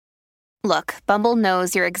Look, Bumble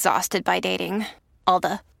knows you're exhausted by dating. All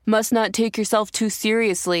the must not take yourself too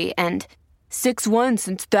seriously and 6'1"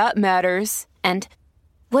 since that matters. And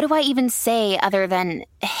what do I even say other than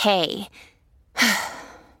hey?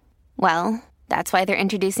 Well, that's why they're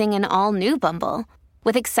introducing an all-new Bumble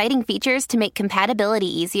with exciting features to make compatibility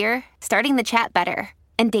easier, starting the chat better,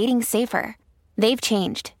 and dating safer. They've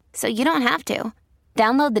changed, so you don't have to.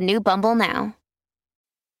 Download the new Bumble now.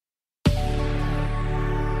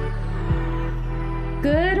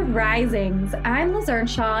 Good risings. I'm Liz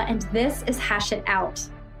Earnshaw, and this is Hash It Out.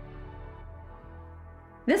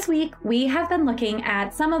 This week, we have been looking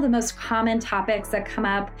at some of the most common topics that come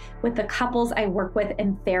up with the couples I work with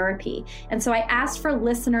in therapy. And so I asked for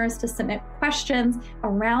listeners to submit questions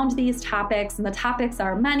around these topics, and the topics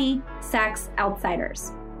are money, sex,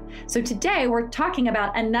 outsiders. So today, we're talking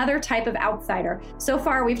about another type of outsider. So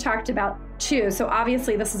far, we've talked about two. So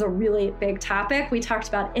obviously, this is a really big topic. We talked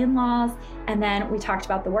about in-laws, and then we talked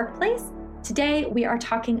about the workplace. Today, we are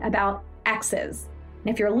talking about exes.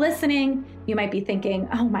 And if you're listening, you might be thinking,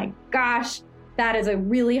 oh my gosh, that is a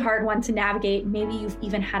really hard one to navigate. Maybe you've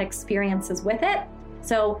even had experiences with it.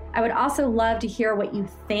 So I would also love to hear what you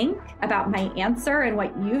think about my answer and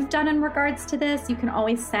what you've done in regards to this. You can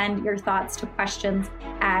always send your thoughts to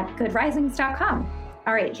questions@goodrisings.com.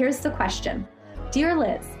 All right, here's the question. Dear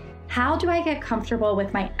Liz, how do I get comfortable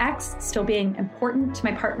with my ex still being important to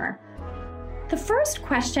my partner? The first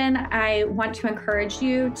question I want to encourage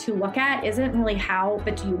you to look at isn't really how,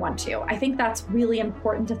 but do you want to? I think that's really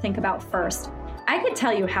important to think about first. I could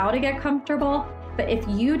tell you how to get comfortable, but if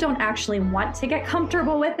you don't actually want to get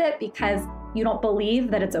comfortable with it because you don't believe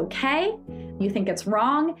that it's okay, you think it's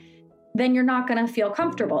wrong, then you're not going to feel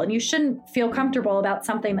comfortable. And you shouldn't feel comfortable about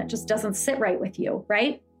something that just doesn't sit right with you,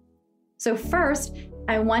 right? So first,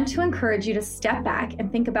 I want to encourage you to step back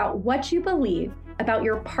and think about what you believe about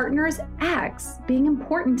your partner's ex being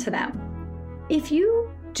important to them. If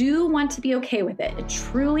you do want to be okay with it, it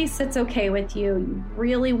truly sits okay with you, you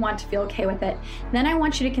really want to feel okay with it, then I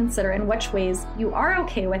want you to consider in which ways you are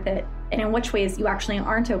okay with it and in which ways you actually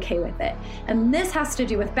aren't okay with it. And this has to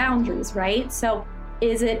do with boundaries, right? So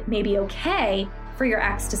is it maybe okay for your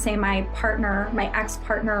ex to say my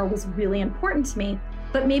ex-partner was really important to me,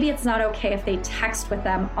 but maybe it's not okay if they text with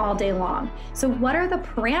them all day long. So what are the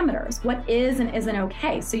parameters? What is and isn't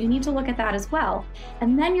okay? So you need to look at that as well.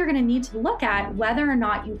 And then you're gonna need to look at whether or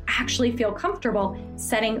not you actually feel comfortable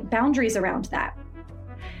setting boundaries around that.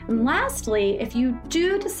 And lastly, if you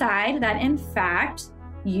do decide that in fact,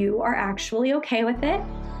 you are actually okay with it,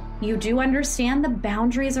 you do understand the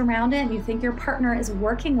boundaries around it, and you think your partner is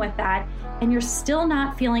working with that, and you're still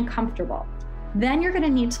not feeling comfortable, then you're going to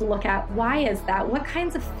need to look at why is that? What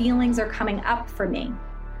kinds of feelings are coming up for me?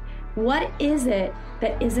 What is it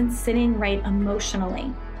that isn't sitting right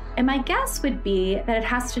emotionally? And my guess would be that it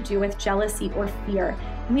has to do with jealousy or fear.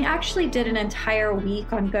 And we actually did an entire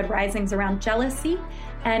week on Good Risings around jealousy.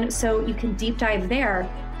 And so you can deep dive there.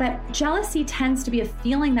 But jealousy tends to be a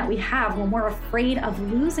feeling that we have when we're afraid of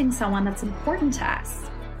losing someone that's important to us.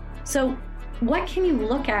 So what can you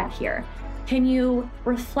look at here? Can you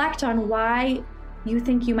reflect on why you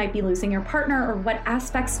think you might be losing your partner or what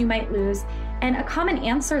aspects you might lose? And a common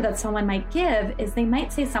answer that someone might give is they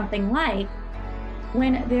might say something like,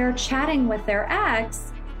 when they're chatting with their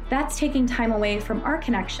ex, that's taking time away from our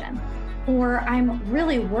connection. Or I'm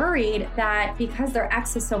really worried that because their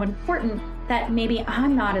ex is so important, that maybe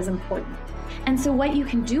I'm not as important. And so what you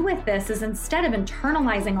can do with this is instead of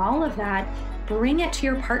internalizing all of that, bring it to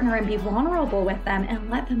your partner and be vulnerable with them and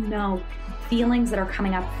let them know feelings that are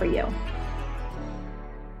coming up for you.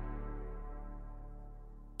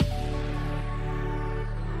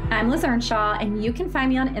 I'm Liz Earnshaw, and you can find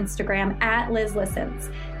me on Instagram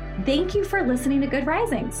 @LizListens. Thank you for listening to Good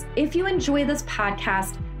Risings. If you enjoy this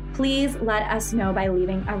podcast, please let us know by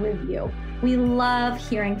leaving a review. We love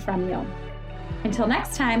hearing from you. Until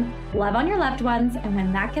next time, love on your loved ones, and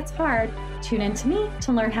when that gets hard, tune in to me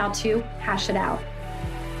to learn how to hash it out.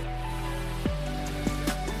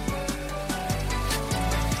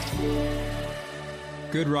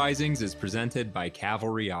 Good Risings is presented by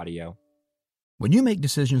Cavalry Audio. When you make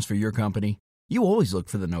decisions for your company, you always look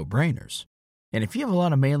for the no-brainers. And if you have a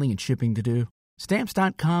lot of mailing and shipping to do,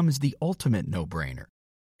 Stamps.com is the ultimate no-brainer.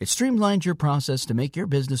 It streamlines your process to make your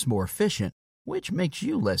business more efficient, which makes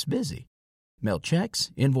you less busy. Mail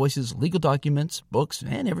checks, invoices, legal documents, books,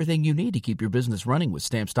 and everything you need to keep your business running with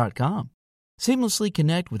Stamps.com. Seamlessly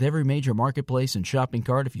connect with every major marketplace and shopping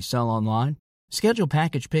cart if you sell online. Schedule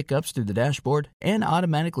package pickups through the dashboard and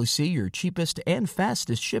automatically see your cheapest and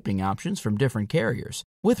fastest shipping options from different carriers,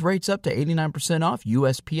 with rates up to 89% off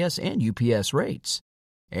USPS and UPS rates.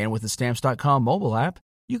 And with the Stamps.com mobile app,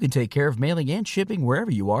 you can take care of mailing and shipping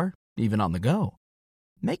wherever you are, even on the go.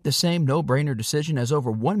 Make the same no-brainer decision as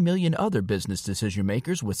over 1 million other business decision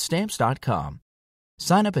makers with Stamps.com.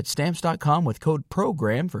 Sign up at Stamps.com with code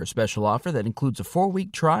PROGRAM for a special offer that includes a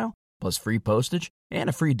 4-week trial, plus free postage and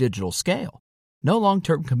a free digital scale. No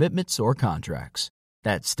long-term commitments or contracts.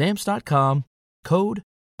 That's Stamps.com, code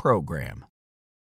PROGRAM.